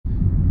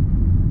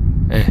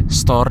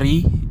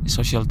Story,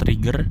 social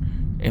trigger,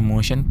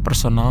 emotion,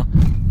 personal,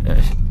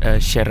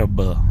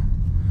 shareable,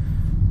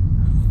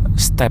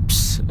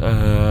 steps.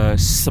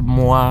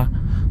 Semua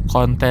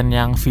konten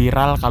yang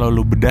viral kalau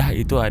lu bedah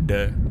itu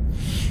ada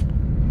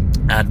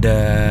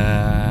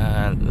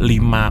 5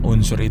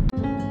 unsur itu.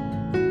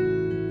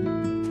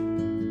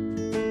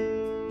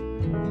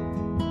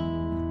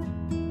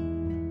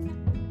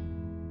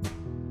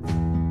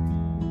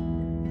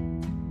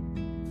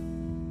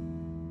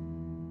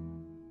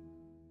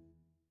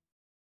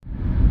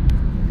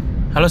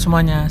 Halo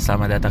semuanya,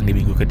 selamat datang di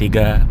minggu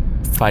ketiga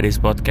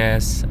Fadis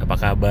Podcast. Apa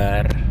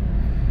kabar?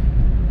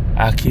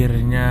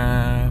 Akhirnya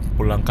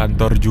pulang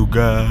kantor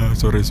juga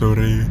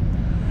sore-sore.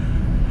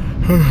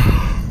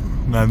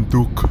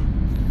 Ngantuk.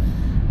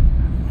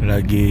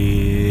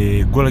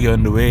 Gue lagi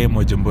on the way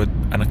mau jemput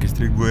anak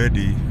istri gue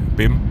di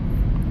PIM.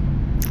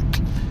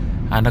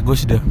 Anak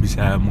gue sudah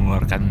bisa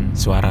mengeluarkan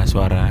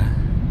suara-suara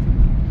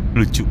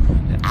lucu.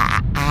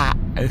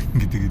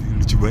 Gitu-gitu,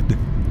 lucu banget.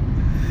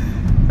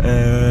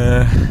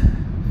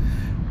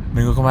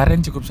 Minggu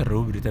kemarin cukup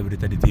seru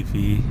berita-berita di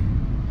TV.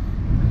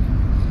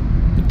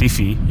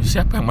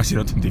 Siapa yang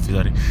masih nonton TV,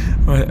 sorry.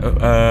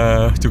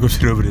 Cukup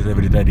seru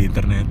berita-berita di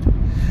internet.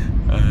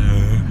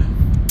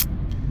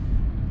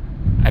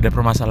 Ada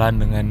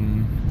permasalahan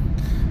dengan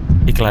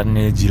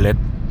iklannya Gillette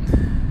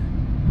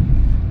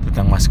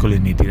tentang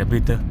masculinity,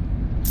 tapi itu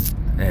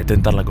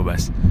ntar lah gue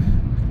bahas.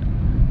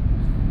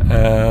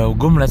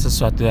 Gue melihat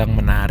sesuatu yang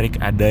menarik.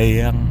 Ada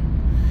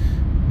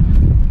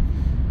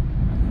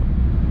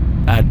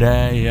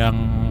yang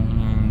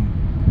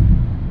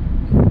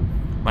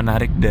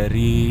menarik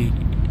dari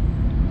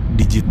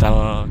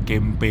digital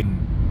campaign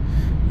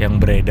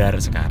yang beredar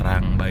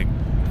sekarang, baik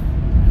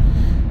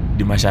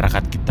di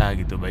masyarakat kita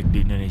gitu, baik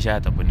di Indonesia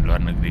ataupun di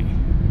luar negeri.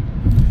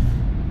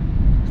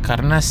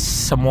 Karena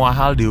semua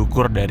hal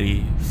diukur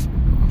dari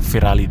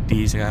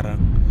virality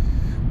sekarang.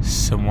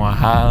 Semua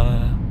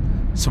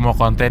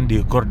konten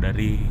diukur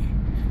dari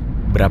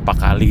berapa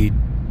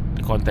kali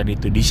konten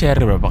itu di-share,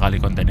 berapa kali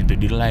konten itu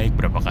di-like,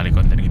 berapa kali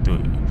konten itu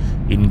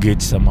engage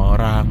sama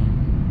orang.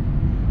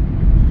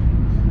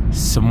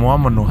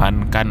 Semua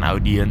menuhankan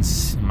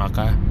audiens.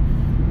 Maka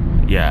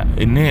ya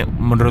ini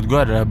menurut gue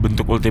adalah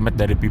bentuk ultimate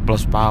dari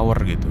people's power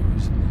gitu.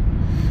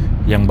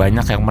 Yang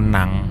banyak yang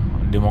menang.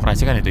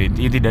 Demokrasi kan itu,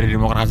 inti dari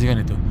demokrasi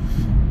kan itu.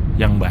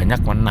 Yang banyak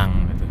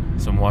menang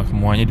gitu.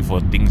 Semuanya di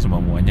voting,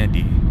 semuanya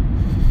di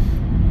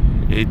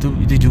itu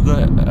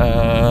juga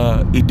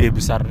ide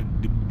besar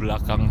di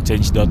belakang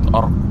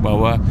change.org,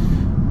 bahwa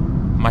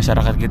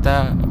masyarakat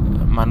kita,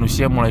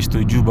 manusia mulai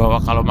setuju bahwa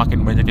kalau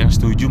makin banyak yang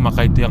setuju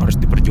maka itu yang harus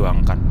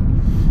diperjuangkan.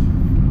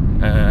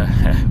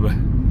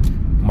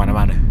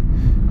 Kemana-mana.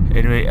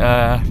 Anyway,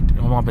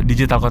 ngomong apa?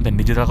 Digital content.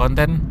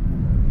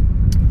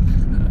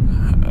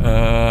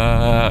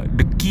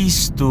 The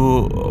keys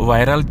to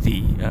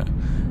virality,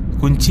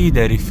 kunci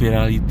dari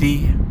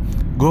virality,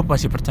 gue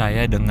pasti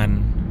percaya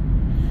dengan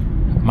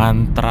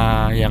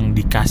mantra yang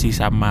dikasih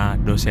sama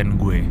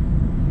dosen gue.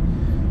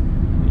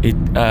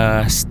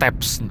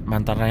 Steps,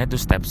 mantranya itu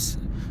steps: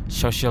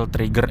 social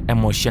trigger,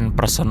 emotion,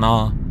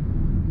 personal,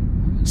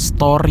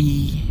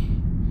 story,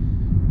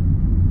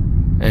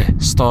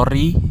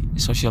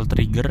 social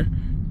trigger,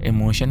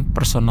 emotion,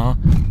 personal,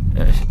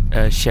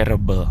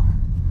 shareable,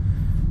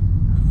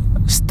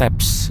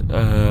 steps.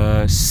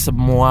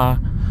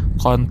 Semua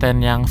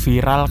konten yang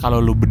viral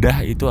kalau lu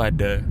bedah itu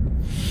ada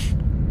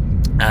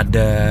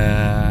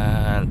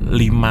 5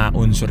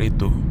 unsur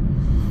itu.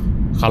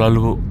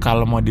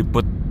 Kalau mau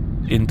diput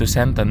into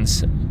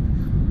sentence,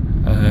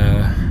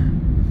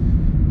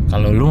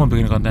 kalau lu mau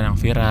bikin konten yang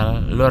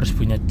viral, lu harus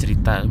punya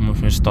cerita,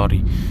 punya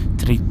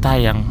cerita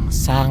yang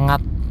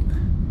sangat,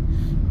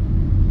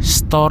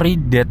 story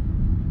that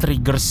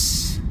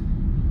triggers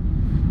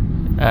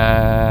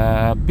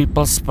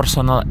people's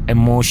personal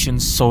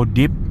emotions so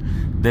deep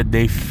that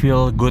they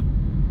feel good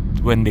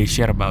when they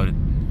share it.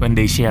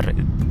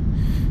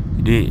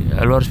 Jadi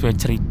lu harus punya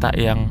cerita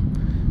yang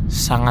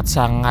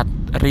sangat-sangat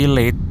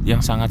relate,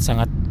 yang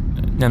sangat-sangat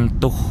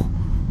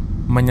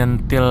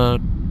menyentil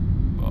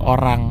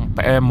orang,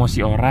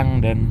 emosi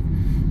orang, dan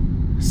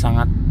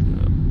sangat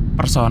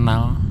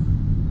personal.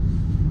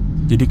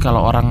 Jadi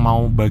kalau orang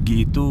mau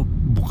bagi itu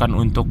bukan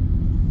untuk,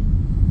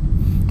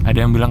 ada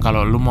yang bilang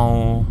kalau lu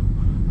mau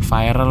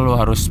viral lu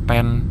harus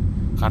spend,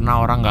 karena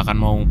orang gak akan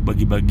mau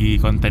bagi-bagi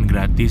konten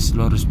gratis.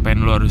 Lu harus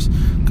spend, lu harus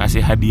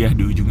kasih hadiah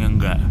di ujungnya.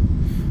 Enggak.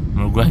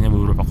 Menurut gue hanya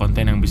beberapa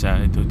konten yang bisa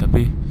itu.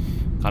 Tapi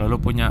kalau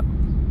lu punya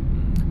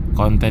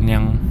konten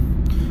yang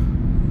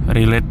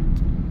relate,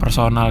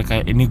 personal,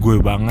 kayak ini gue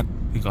banget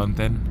di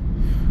konten,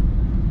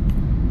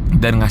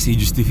 dan ngasih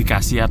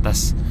justifikasi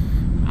atas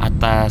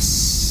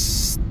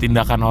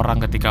tindakan orang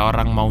ketika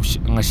orang mau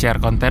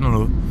nge-share konten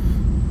lu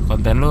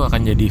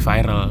akan jadi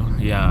viral.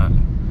 Ya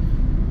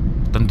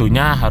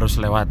tentunya harus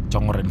lewat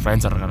congor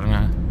influencer,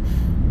 karena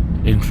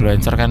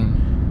influencer kan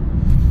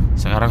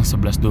sekarang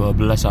 11-12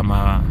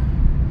 sama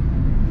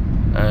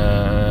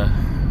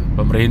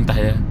pemerintah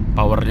ya,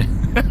 powernya.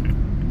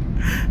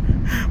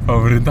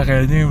 Pemerintah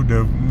kayaknya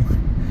udah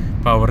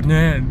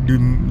powernya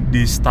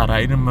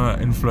disetarain sama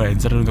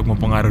influencer untuk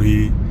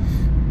mempengaruhi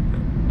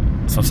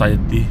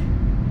society.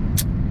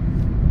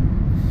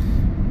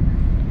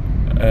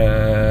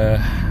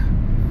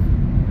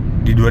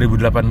 Di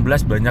 2018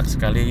 banyak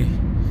sekali,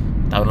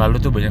 tahun lalu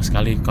tuh banyak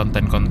sekali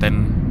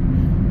konten-konten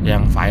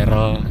yang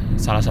viral.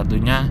 Salah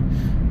satunya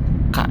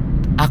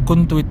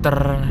akun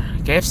Twitter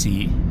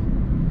KFC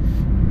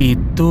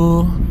itu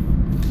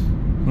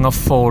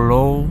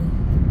ngefollow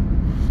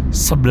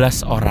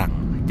 11 orang.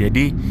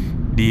 Jadi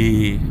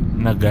di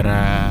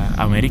negara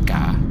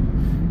Amerika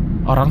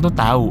orang tuh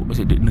tahu,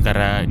 di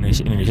negara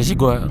Indonesia sih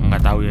gue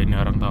nggak tahu ya ini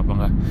orang tahu apa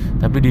nggak.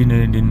 Tapi di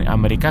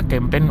Amerika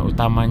campaign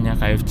utamanya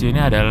KFC ini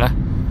adalah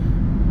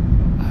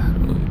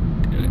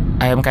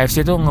ayam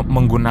KFC itu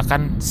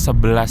menggunakan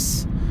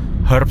 11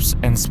 herbs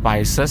and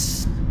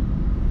spices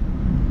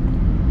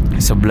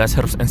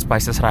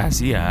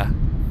rahasia.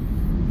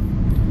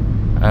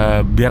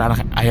 Biar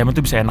anak ayam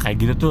itu bisa enak kayak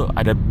gitu tuh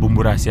ada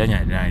bumbu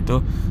rahasianya. Nah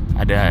itu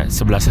ada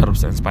 11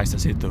 herbs and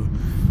spices itu.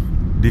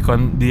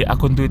 Di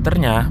akun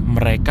Twitternya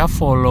mereka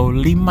follow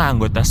 5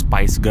 anggota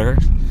Spice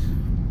Girls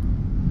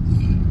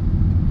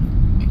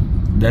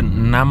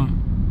dan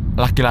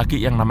 6 laki-laki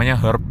yang namanya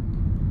Herb.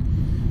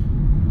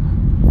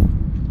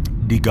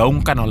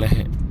 Digaungkan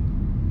oleh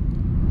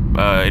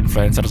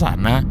influencer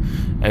sana,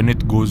 and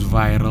it goes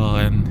viral,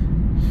 and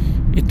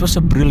it was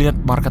a brilliant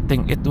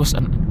marketing. It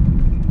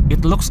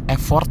looks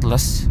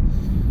effortless,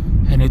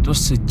 and it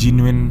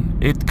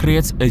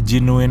creates a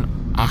genuine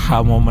aha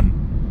moment.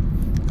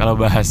 Kalau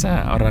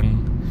bahasa orang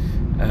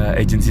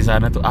agensi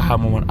sana tuh aha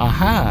moment,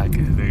 aha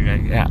gitu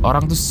ya,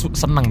 orang tuh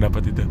senang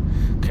dapat itu.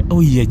 Kayak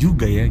oh iya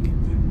juga ya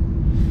gitu.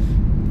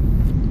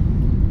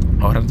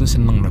 Orang tuh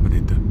senang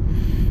dapat itu.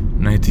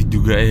 Nah itu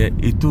juga ya,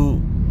 itu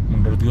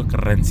menurut gue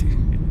keren sih.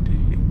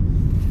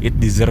 It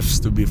deserves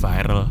to be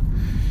viral.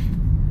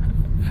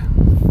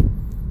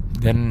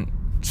 Dan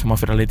semua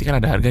virality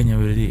kan ada harganya,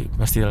 berarti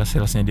pasti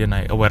salesnya dia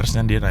naik,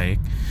 awarenessnya dia naik,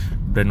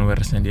 brand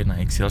awarenessnya dia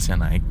naik, salesnya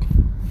naik.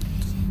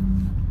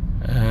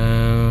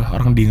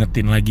 Orang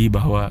diingetin lagi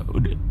bahwa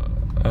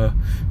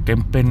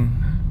campaign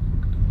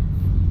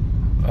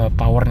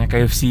powernya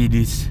KFC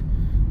di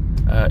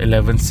 11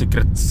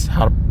 Secrets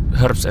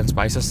Herbs and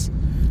Spices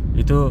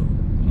itu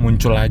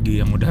muncul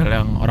lagi, yang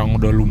orang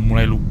udah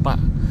mulai lupa.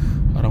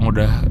 Orang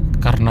udah,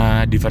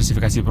 karena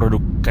diversifikasi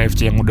produk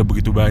KFC yang udah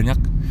begitu banyak,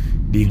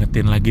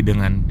 diingetin lagi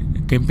dengan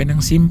campaign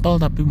yang simple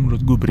tapi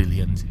menurut gue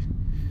brilian sih.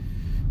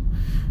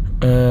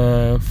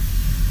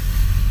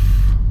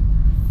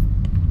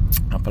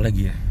 Apa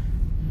lagi ya?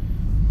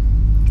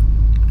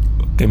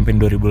 Campaign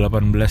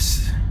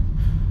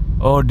 2018.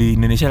 Oh, di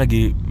Indonesia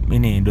lagi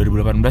ini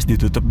 2018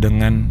 ditutup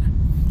dengan,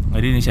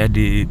 di Indonesia,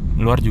 di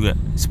luar juga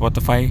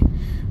Spotify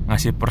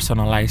ngasih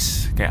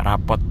personalize kayak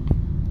rapot.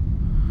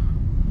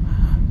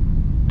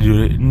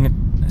 Ini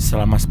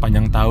selama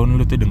sepanjang tahun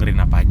lu tuh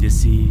dengerin apa aja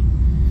sih,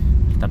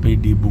 tapi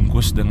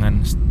dibungkus dengan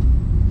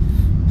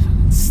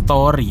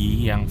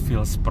story yang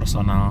feels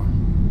personal,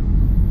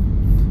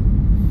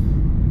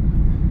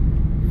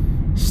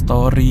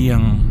 story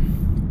yang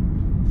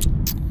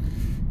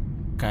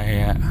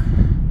kayak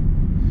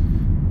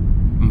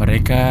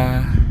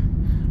mereka,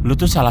 lu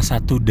tuh salah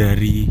satu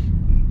dari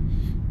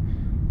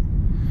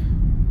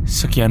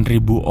sekian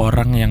ribu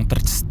orang yang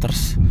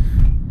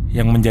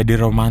yang menjadi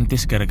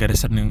romantis gara-gara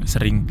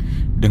sering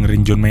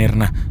dengerin John Mayer.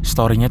 Nah,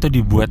 story-nya tuh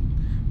dibuat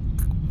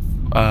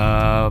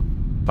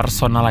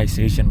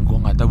personalization. Gue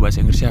nggak tahu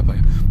bahasa Inggrisnya apa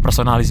ya.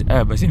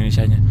 Bahasa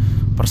Indonesianya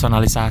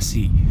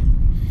personalisasi.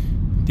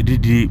 Jadi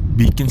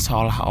dibikin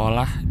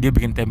seolah-olah dia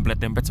bikin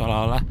template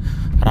seolah-olah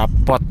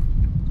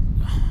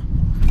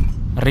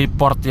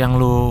report yang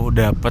lu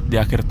dapet di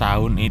akhir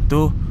tahun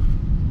itu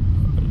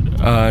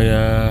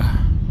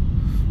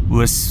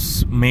was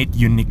made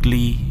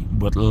uniquely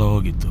buat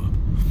lo gitu.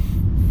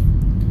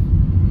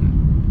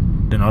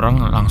 Dan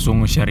orang langsung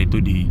nge-share itu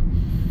di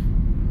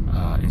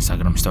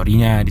Instagram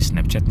story-nya, di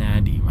Snapchat-nya,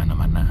 di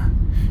mana-mana.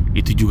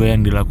 Itu juga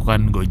yang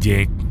dilakukan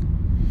Gojek.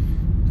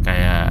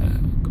 Kayak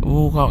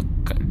kalau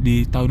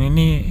di tahun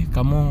ini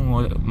kamu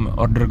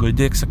order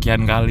Gojek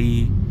sekian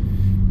kali,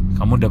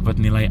 kamu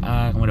dapat nilai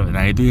A, kamu dapat.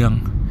 Nah, itu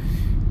yang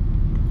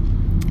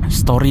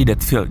story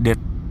that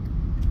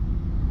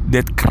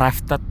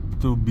crafted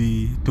to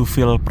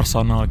feel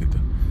personal gitu.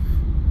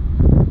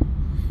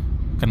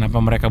 Kenapa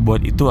mereka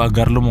buat itu?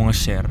 Agar lu mau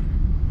nge-share.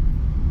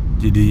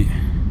 Jadi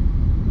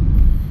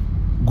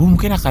gue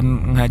mungkin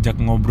akan ngajak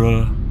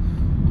ngobrol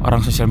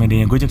orang sosial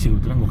medianya Gojek sih,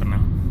 kebetulan gue kenal.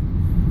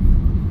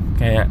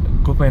 Kayak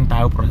gue pengen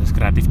tahu proses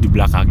kreatif di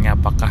belakangnya,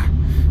 apakah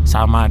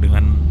sama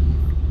dengan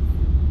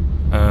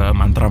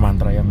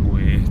mantra-mantra yang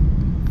gue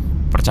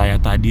percaya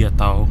tadi,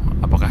 atau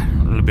apakah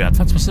lebih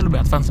advance. Pasti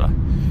lebih advance lah.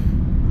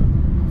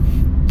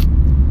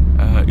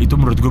 Itu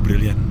menurut gue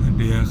brilian.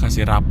 Dia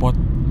kasih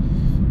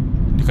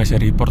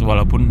dikasih report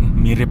walaupun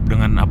mirip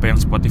dengan apa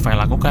yang Spotify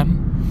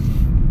lakukan.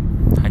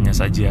 Hanya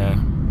saja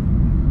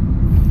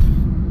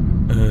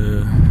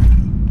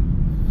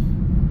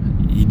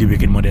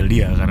dibikin model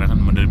dia, karena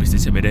kan model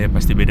bisnisnya beda ya,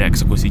 pasti beda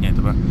eksekusinya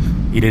itu, Pak.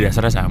 Ide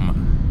dasarnya sama.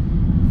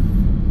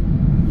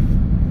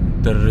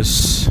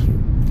 Terus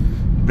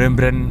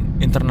brand-brand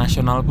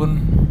internasional pun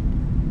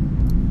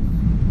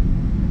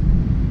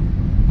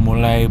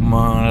mulai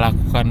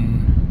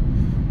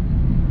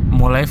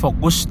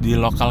fokus di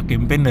lokal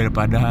campaign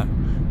daripada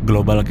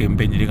global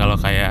campaign. Jadi kalau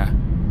kayak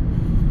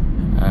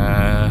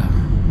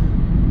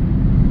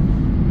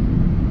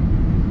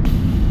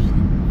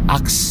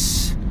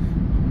Axe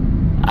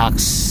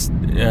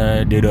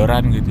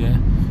deodoran gitu ya,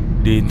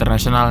 di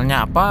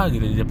internasionalnya apa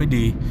gitu,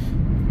 tapi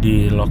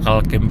di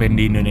lokal campaign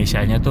di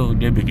Indonesianya tuh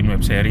dia bikin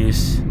web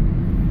series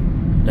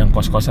yang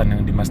kos-kosan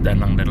yang di Mas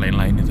Danang dan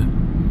lain-lain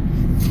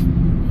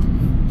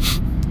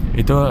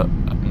itu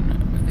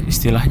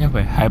istilahnya apa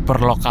ya, hyper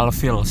local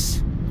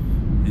feels.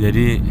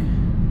 Jadi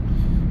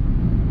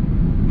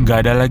nggak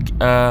ada lagi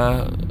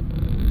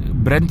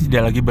brand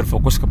tidak lagi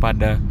berfokus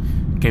kepada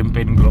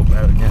campaign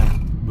globalnya.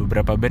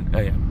 Beberapa brand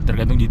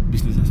tergantung di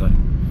bisnisnya, sorry.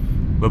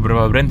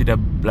 Beberapa brand tidak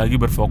lagi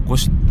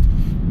berfokus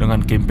dengan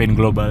campaign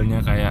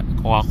globalnya, kayak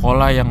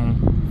Coca-Cola yang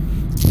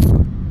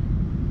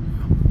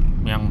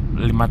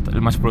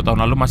 5-10 tahun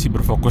lalu masih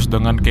berfokus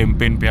dengan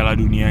campaign Piala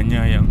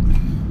Dunianya yang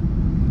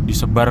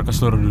disebar ke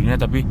seluruh dunia,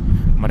 tapi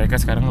mereka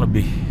sekarang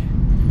lebih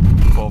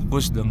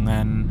fokus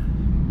dengan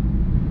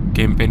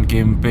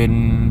campaign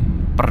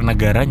per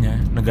negaranya.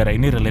 Negara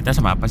ini relate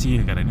sama apa sih?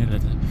 Negara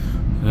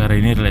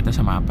ini relate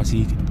sama apa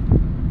sih gitu.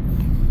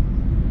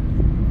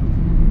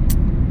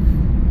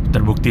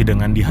 Terbukti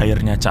dengan di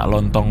hire-nya Cak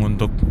Lontong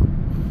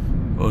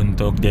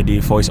untuk jadi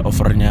voice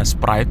over-nya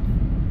Sprite.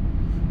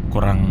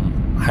 Kurang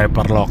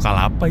hyper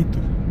lokal apa itu?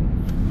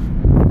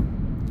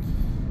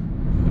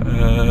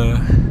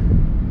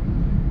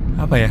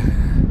 Apa ya?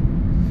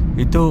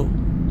 Itu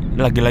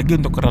lagi-lagi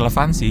untuk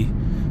relevansi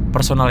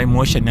personal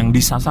emotion yang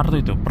disasar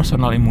tuh, itu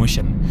personal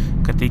emotion.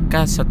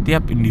 Ketika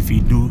setiap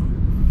individu,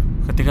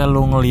 ketika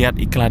lo ngelihat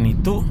iklan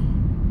itu,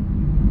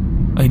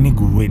 ini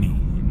gue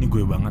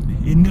banget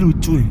nih, ini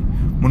lucu nih,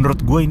 menurut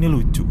gue ini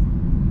lucu.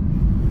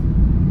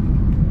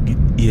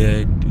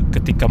 Ya,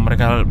 ketika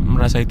mereka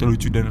merasa itu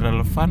lucu dan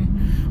relevan,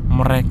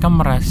 mereka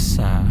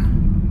merasa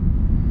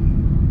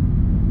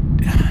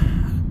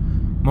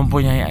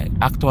mempunyai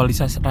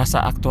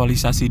rasa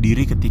aktualisasi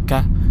diri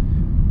ketika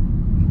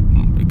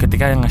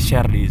yang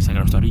nge-share di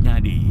Instagram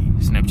story-nya, di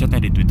Snapchat-nya,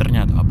 di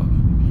Twitter-nya atau apa.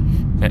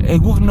 Kayak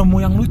gue nemu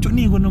yang lucu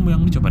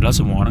padahal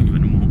semua orang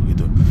juga nemu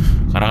gitu.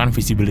 Karena kan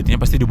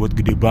visibility-nya pasti dibuat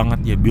gede banget,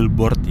 ya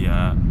billboard,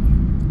 ya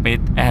paid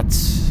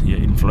ads, ya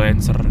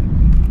influencer.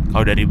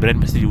 Kalau dari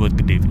brand pasti dibuat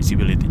gede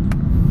visibility-nya.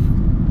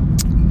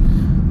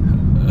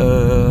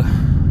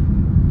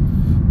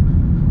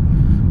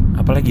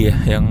 Apalagi ya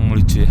yang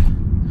lucu ya?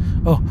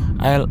 Oh,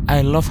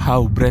 I love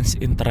how brands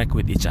interact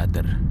with each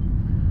other.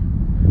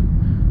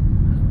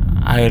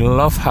 I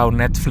love how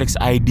Netflix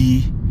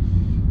ID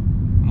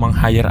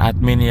meng-hire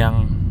admin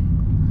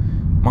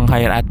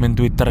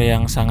Twitter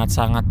yang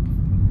sangat-sangat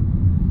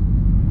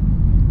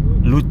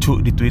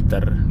lucu di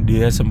Twitter.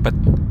 Dia sempet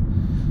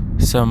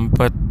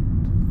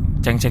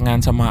ceng-cengan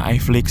sama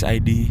iFlix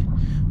ID.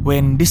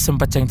 Wendy's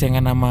sempet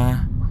ceng-cengan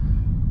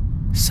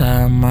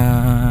sama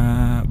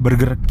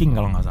Burger King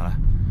kalau nggak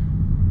salah.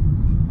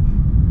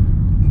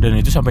 Dan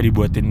itu sampai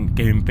dibuatin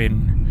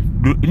campaign.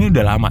 Ini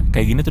udah lama,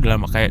 kayak gini tuh udah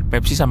lama. Kayak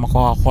Pepsi sama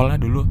Coca-Cola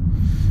dulu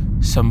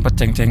sempet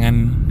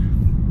ceng-cengan,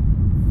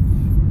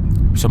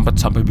 sempet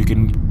sampai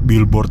bikin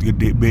billboard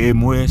gede.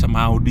 BMW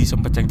sama Audi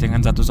sempet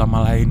ceng-cengan satu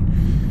sama lain,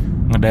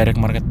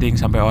 ngedirect marketing,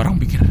 sampai orang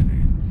pikir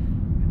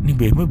ini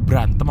BMW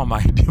berantem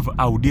sama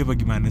Audi apa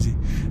gimana sih?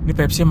 Ini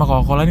Pepsi sama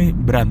Coca-Cola nih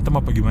berantem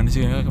apa gimana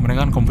sih?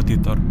 Mereka kan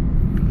kompetitor.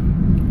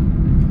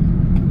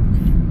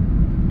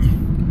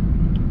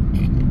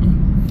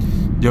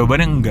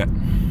 Jawabannya enggak.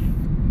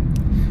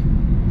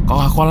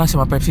 Coca-Cola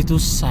sama Pepsi itu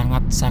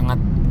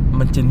sangat-sangat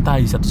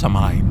mencintai satu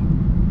sama lain.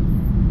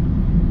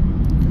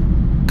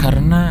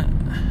 Karena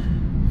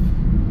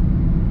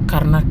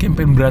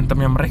campaign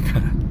berantemnya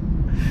mereka,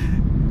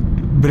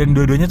 brand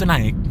dua-duanya tuh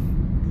naik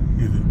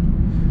gitu.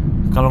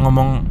 Kalau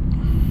ngomong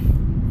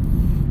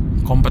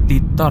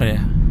kompetitor ya,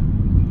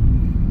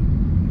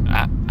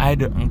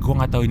 gue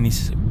nggak tahu ini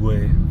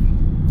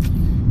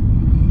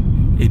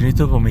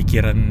tuh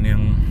pemikiran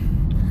yang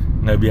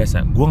nggak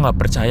biasa. Gue nggak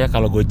percaya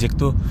kalau Gojek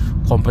tuh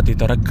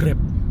kompetitornya Grab.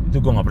 Itu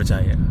gue nggak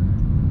percaya,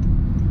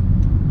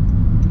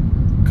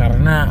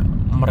 karena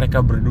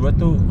mereka berdua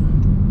tuh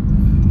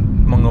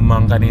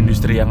mengembangkan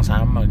industri yang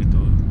sama gitu.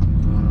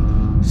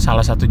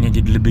 Salah satunya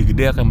jadi lebih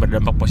gede akan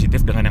berdampak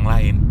positif dengan yang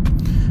lain.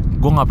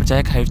 Gue nggak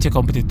percaya KFC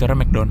kompetitornya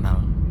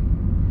McDonald,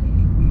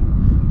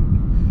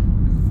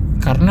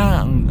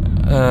 karena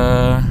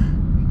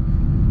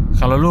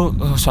kalau lu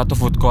suatu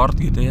food court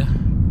gitu ya,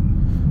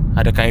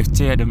 ada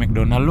KFC, ada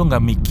McDonald, lu nggak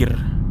mikir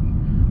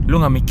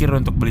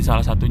untuk beli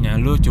salah satunya.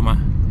 Lu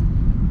cuma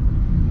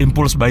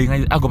impulse buying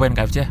aja. Gue pengen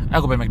KFC,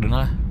 gue pengen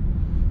McDonald lah.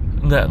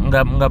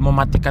 Nggak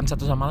mematikan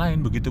satu sama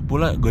lain. Begitu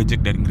pula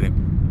Gojek dan Grab.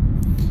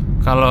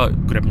 Kalau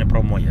Grabnya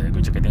promo ya,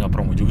 Gojeknya nggak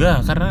promo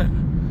juga, karena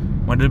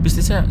model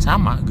bisnisnya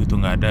sama gitu.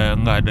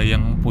 Nggak ada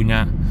yang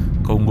punya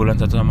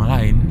keunggulan satu sama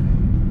lain.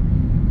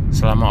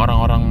 Selama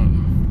orang-orang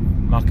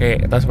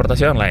pakai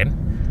transportasi online,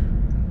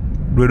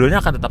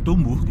 dua-duanya akan tetap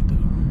tumbuh gitu.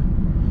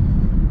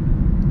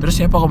 Terus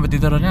siapa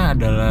kompetitornya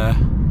adalah,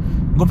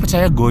 gue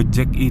percaya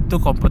Gojek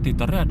itu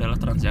kompetitornya adalah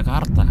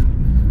Transjakarta.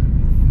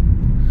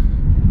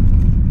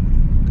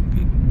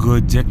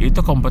 Gojek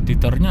itu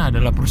kompetitornya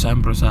adalah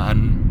perusahaan-perusahaan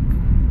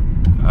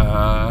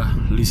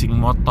leasing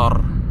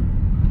motor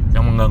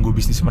yang mengganggu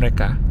bisnis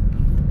mereka.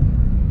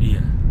 Iya.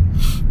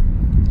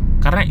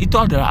 Karena itu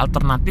adalah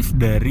alternatif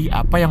dari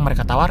apa yang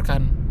mereka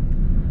tawarkan.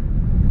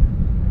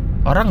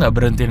 Orang nggak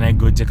berhenti naik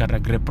Gojek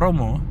karena Grab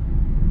promo,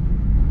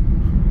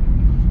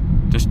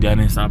 terus dia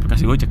uninstall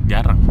aplikasi Gojek,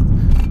 jarang.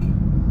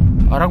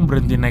 Orang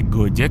berhenti naik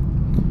Gojek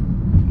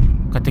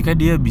ketika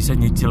dia bisa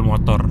nyicil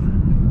motor.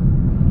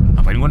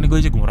 Ngapain gue naik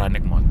Gojek, murah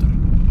naik motor.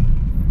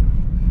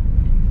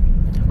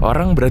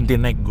 Orang berhenti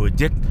naik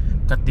Gojek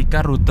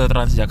ketika rute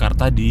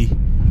Transjakarta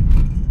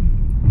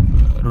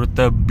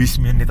rute bis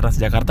mini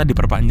Transjakarta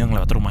diperpanjang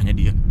lewat rumahnya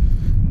dia.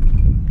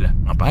 Lah,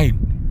 ngapain?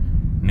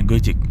 Naik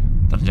Gojek.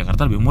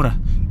 Transjakarta lebih murah,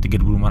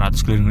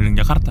 3.500 keliling-keliling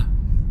Jakarta.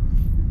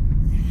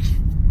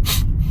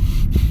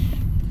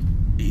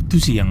 Itu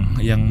sih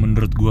yang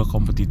menurut gua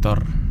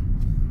kompetitor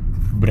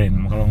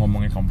brand. Kalau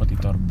ngomongin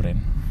kompetitor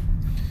brand,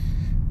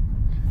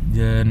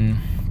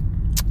 dan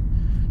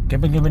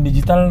campaign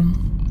digital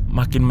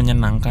makin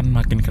menyenangkan,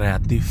 makin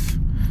kreatif.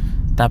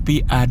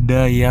 Tapi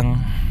ada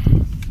yang,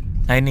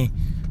 nah ini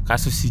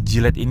kasus si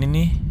Gillette ini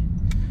nih.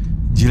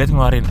 Gillette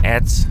ngeluarin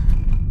ads,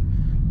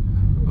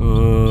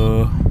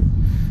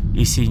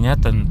 isinya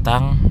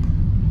tentang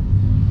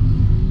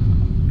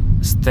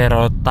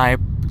stereotype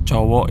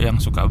cowok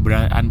yang suka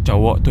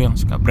cowok tuh yang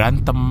suka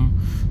berantem,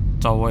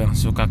 cowok yang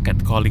suka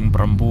catcalling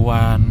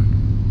perempuan,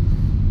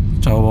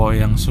 cowok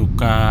yang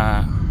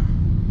suka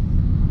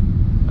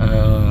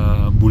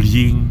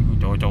bullying,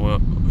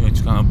 cowok-cowok yang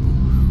suka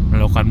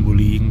melakukan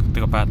bullying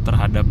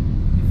terhadap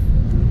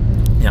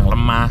yang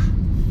lemah.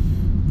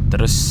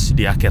 Terus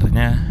di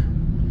akhirnya,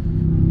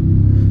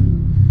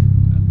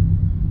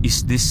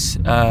 is this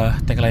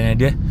tagline-nya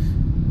dia,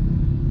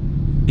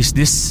 is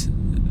this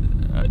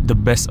the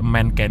best a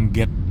man can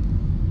get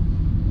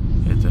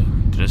gitu.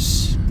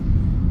 Terus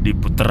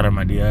diputer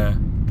sama dia,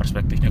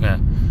 perspektifnya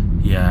kayak,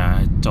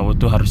 ya cowok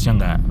tuh harusnya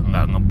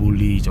nggak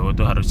ngebully, cowok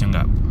tuh harusnya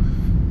nggak,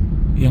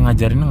 yang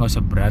ngajarinnya nggak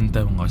usah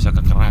berantem, nggak usah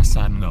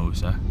kekerasan, nggak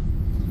usah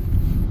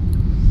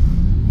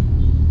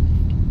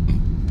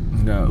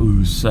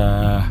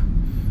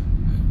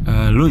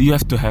you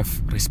have to have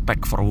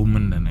respect for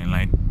women dan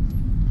lain-lain.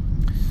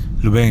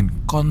 Lu bayangin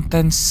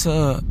konten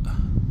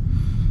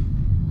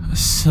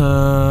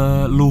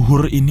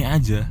seluhur ini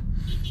aja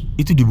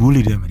itu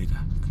dibully di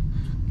Amerika.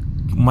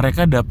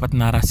 Mereka dapat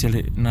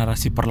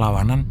narasi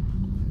perlawanan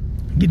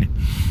gini.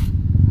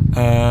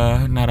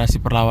 Narasi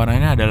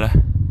perlawanannya adalah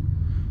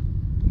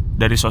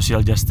dari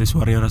social justice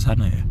warrior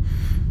sana ya.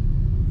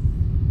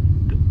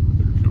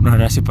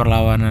 Narasi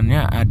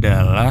perlawanannya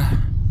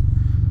adalah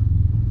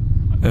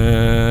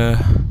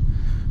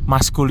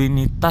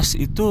maskulinitas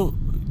itu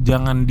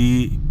jangan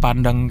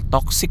dipandang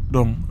toksik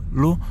dong.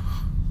 Lu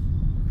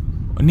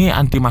ini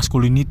anti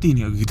masculinity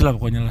nih, gitulah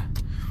pokoknya lah.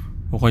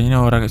 Pokoknya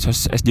orang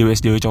SJW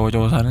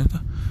cowok-cowok sana itu,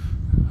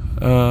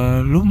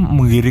 lu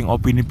menggiring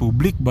opini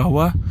publik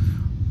bahwa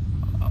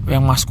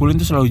yang maskulin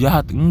itu selalu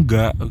jahat.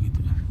 Enggak gitu.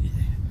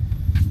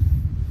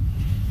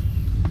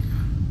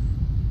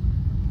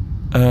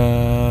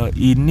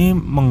 Ini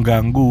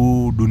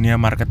mengganggu dunia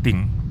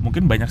marketing.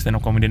 Mungkin banyak stand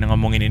up comedian yang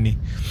ngomongin ini.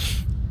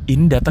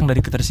 Ini datang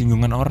dari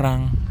ketersinggungan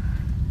orang.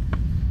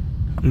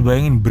 Lu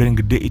bayangin brand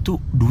gede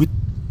itu duit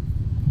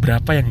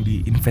berapa yang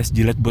diinvest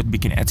Gillette buat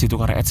bikin ads itu,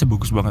 karena adsnya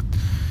bagus banget.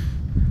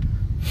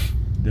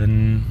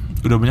 Dan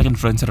udah banyak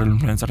influencer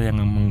yang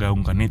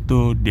menggaungkan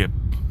itu.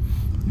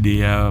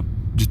 Dia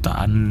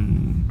jutaan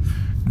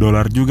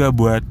dolar juga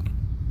buat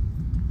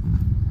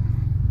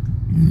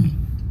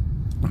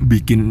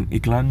bikin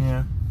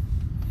iklannya.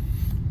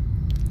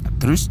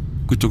 Terus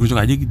kucuk-kucuk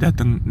aja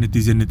datang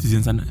netizen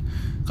sana.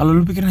 Kalau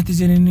lu pikir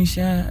netizen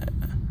Indonesia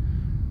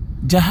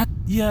jahat,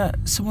 ya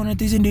semua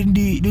netizen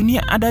di dunia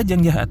ada aja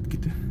yang jahat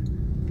gitu.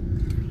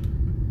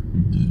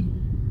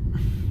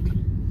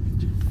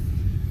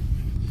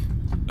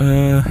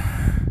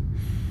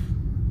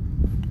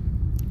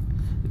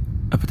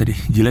 Apa tadi?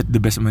 Gillette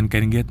the best man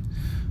can get.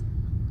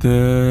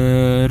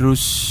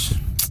 Terus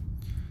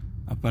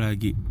apa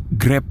lagi?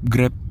 Grab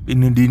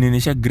ini di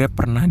Indonesia, Grab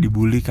pernah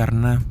dibully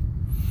karena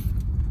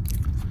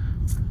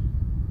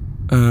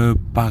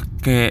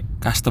pakai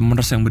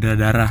customers yang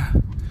berdarah.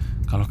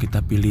 Kalau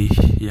kita pilih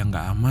yang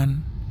nggak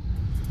aman,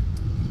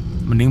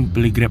 mending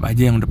pilih Grab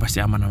aja yang udah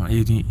pasti aman.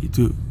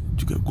 Itu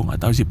juga gue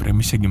nggak tahu sih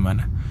premisnya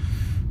gimana.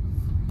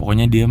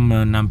 Pokoknya dia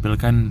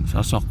menampilkan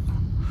sosok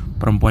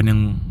perempuan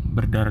yang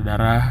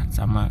berdarah-darah,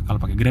 sama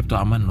kalau pakai Grab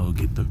tuh aman loh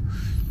gitu.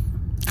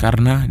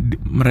 Karena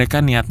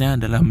mereka niatnya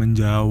adalah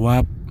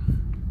menjawab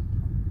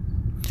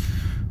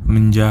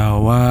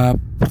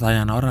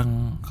pertanyaan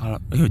orang.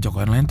 Kalau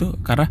Jokowi lain tuh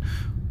karena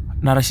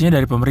narasinya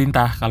dari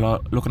pemerintah.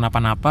 Kalau lu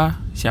kenapa-napa,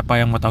 siapa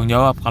yang mau tanggung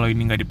jawab kalau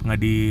ini nggak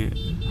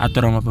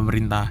diatur sama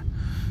pemerintah,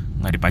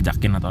 nggak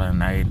dipajakin atau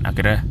lain-lain.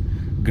 Akhirnya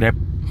Grab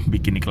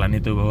bikin iklan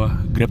itu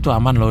bahwa Grab tuh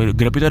aman loh.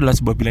 Grab itu adalah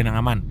sebuah pilihan yang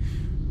aman.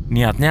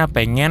 Niatnya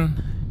pengen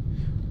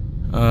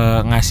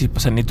ngasih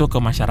pesan itu ke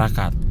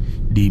masyarakat.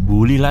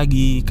 Dibully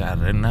lagi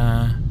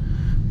karena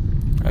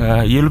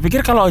ya lu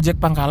pikir kalau ojek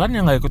pangkalan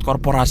yang nggak ikut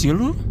korporasi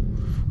lu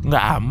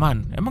nggak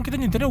aman? Emang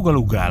kita nyetirnya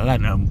ugal-ugalan,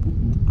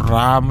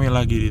 rame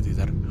lagi di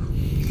Twitter.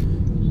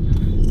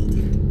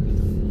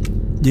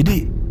 Jadi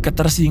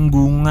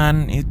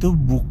ketersinggungan itu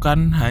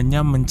bukan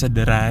hanya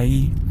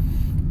mencederai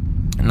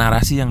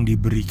narasi yang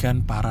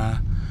diberikan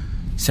para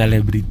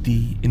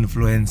selebriti,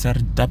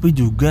 influencer, tapi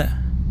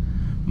juga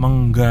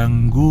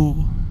mengganggu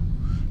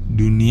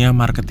dunia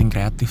marketing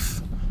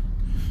kreatif,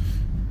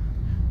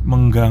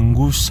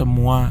 mengganggu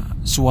semua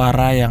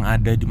suara yang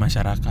ada di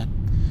masyarakat.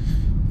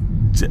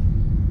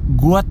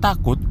 Gua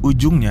takut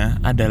ujungnya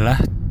adalah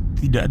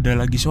tidak ada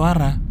lagi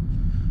suara.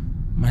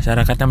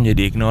 Masyarakatnya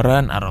menjadi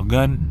ignoran,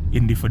 arogan,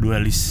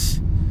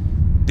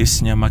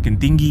 individualistisnya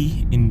makin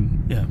tinggi,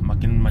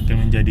 makin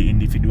menjadi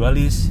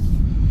individualis,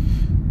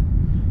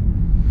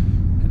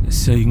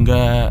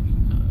 sehingga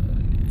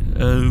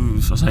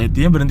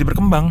society-nya berhenti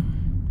berkembang.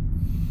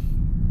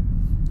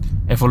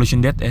 Evolution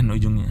dead end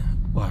ujungnya.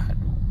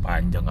 Waduh,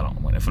 panjang kalau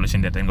ngomong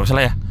evolution dead end. Gak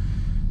usah lah ya.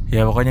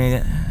 Ya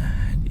pokoknya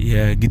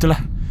ya gitulah.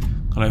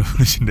 Kalau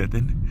evolution dead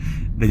end,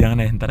 udah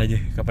jangan ya, ntar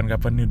aja.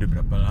 Kapan-kapan nih, udah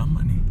berapa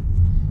lama nih?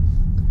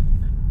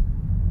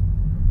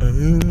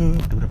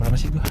 Udah berapa lama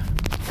sih gua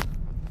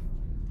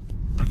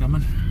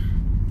rekaman?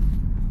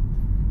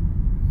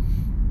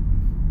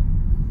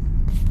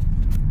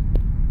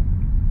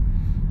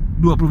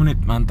 20 menit,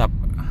 mantap.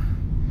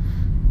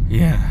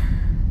 Ya,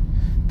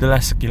 itulah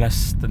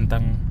sekilas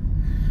tentang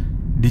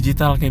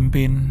digital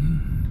campaign,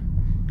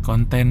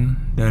 konten,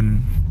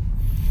 dan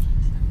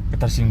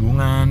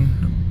ketersinggungan.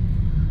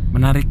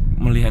 Menarik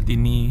melihat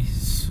ini.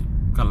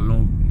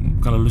 Kalau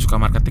lu suka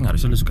marketing,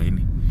 harusnya lu suka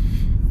ini.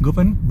 Gue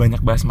pengen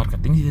banyak bahas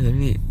marketing sih,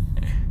 tapi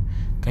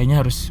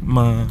kayaknya harus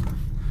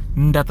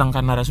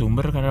mendatangkan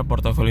narasumber karena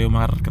portofolio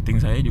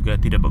marketing saya juga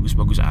tidak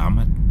bagus-bagus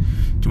amat.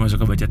 Cuma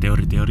suka baca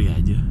teori-teori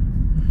aja.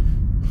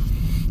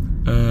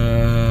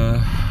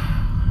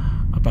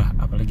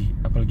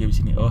 Apa lagi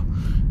abis ini? Oh,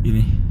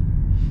 ini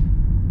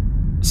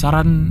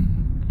saran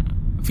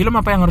film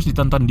apa yang harus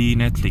ditonton di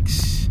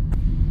Netflix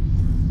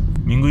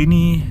minggu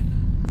ini.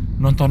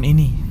 Nonton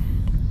ini,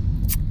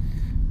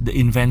 The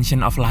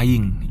Invention of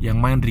Lying,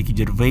 yang main Ricky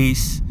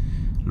Gervais,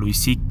 Louis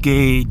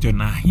C.K.,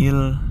 Jonah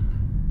Hill,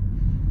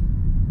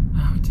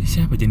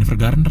 siapa, Jennifer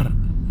Garner,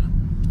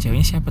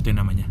 ceweknya siapa tuh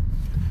namanya?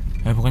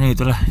 Pokoknya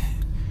itulah.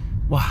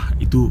 Wah,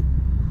 itu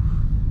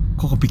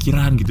kok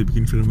kepikiran gitu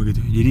bikin film gitu.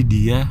 Jadi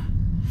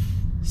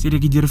si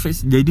Ricky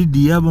Gervais, jadi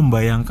dia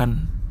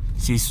membayangkan,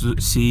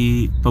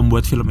 si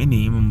pembuat film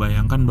ini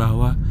membayangkan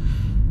bahwa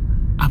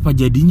apa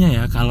jadinya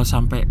ya kalau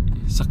sampai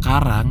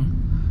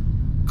sekarang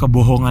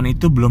kebohongan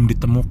itu belum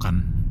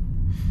ditemukan.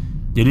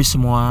 Jadi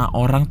semua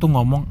orang tuh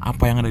ngomong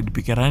apa yang ada di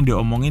pikirannya,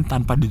 diomongin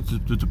tanpa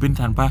ditutupin,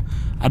 tanpa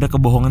ada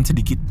kebohongan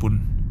sedikit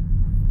pun.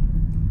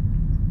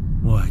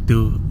 Wah,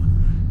 itu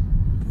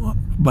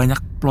banyak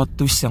plot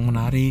twist yang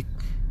menarik.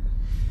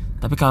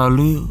 Tapi kalau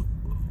lu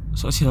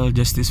social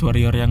justice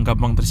warrior yang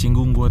gampang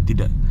tersinggung, gue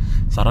tidak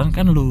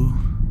sarankan lu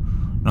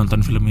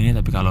nonton film ini.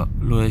 Tapi kalau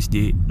lu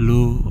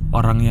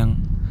orang yang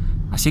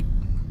asik,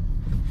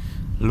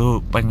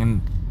 lu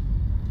pengen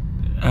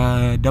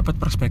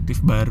dapat perspektif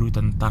baru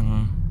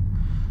tentang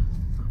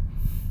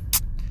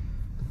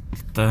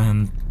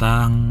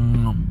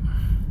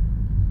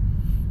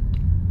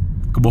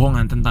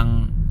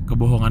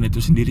kebohongan itu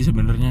sendiri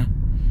sebenarnya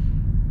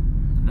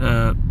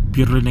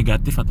purely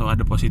negatif atau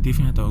ada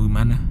positifnya atau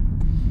gimana,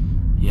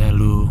 ya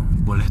lu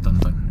boleh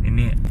tonton.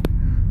 Ini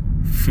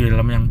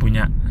film yang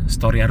punya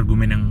story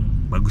argumen yang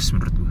bagus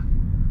menurut gua.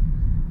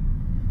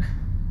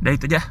 Udah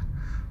itu aja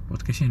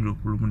podcastnya,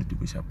 20 menit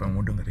juga. Siapa yang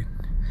mau dengerin?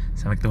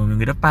 Sampai ketemu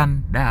minggu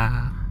depan.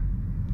 Dah.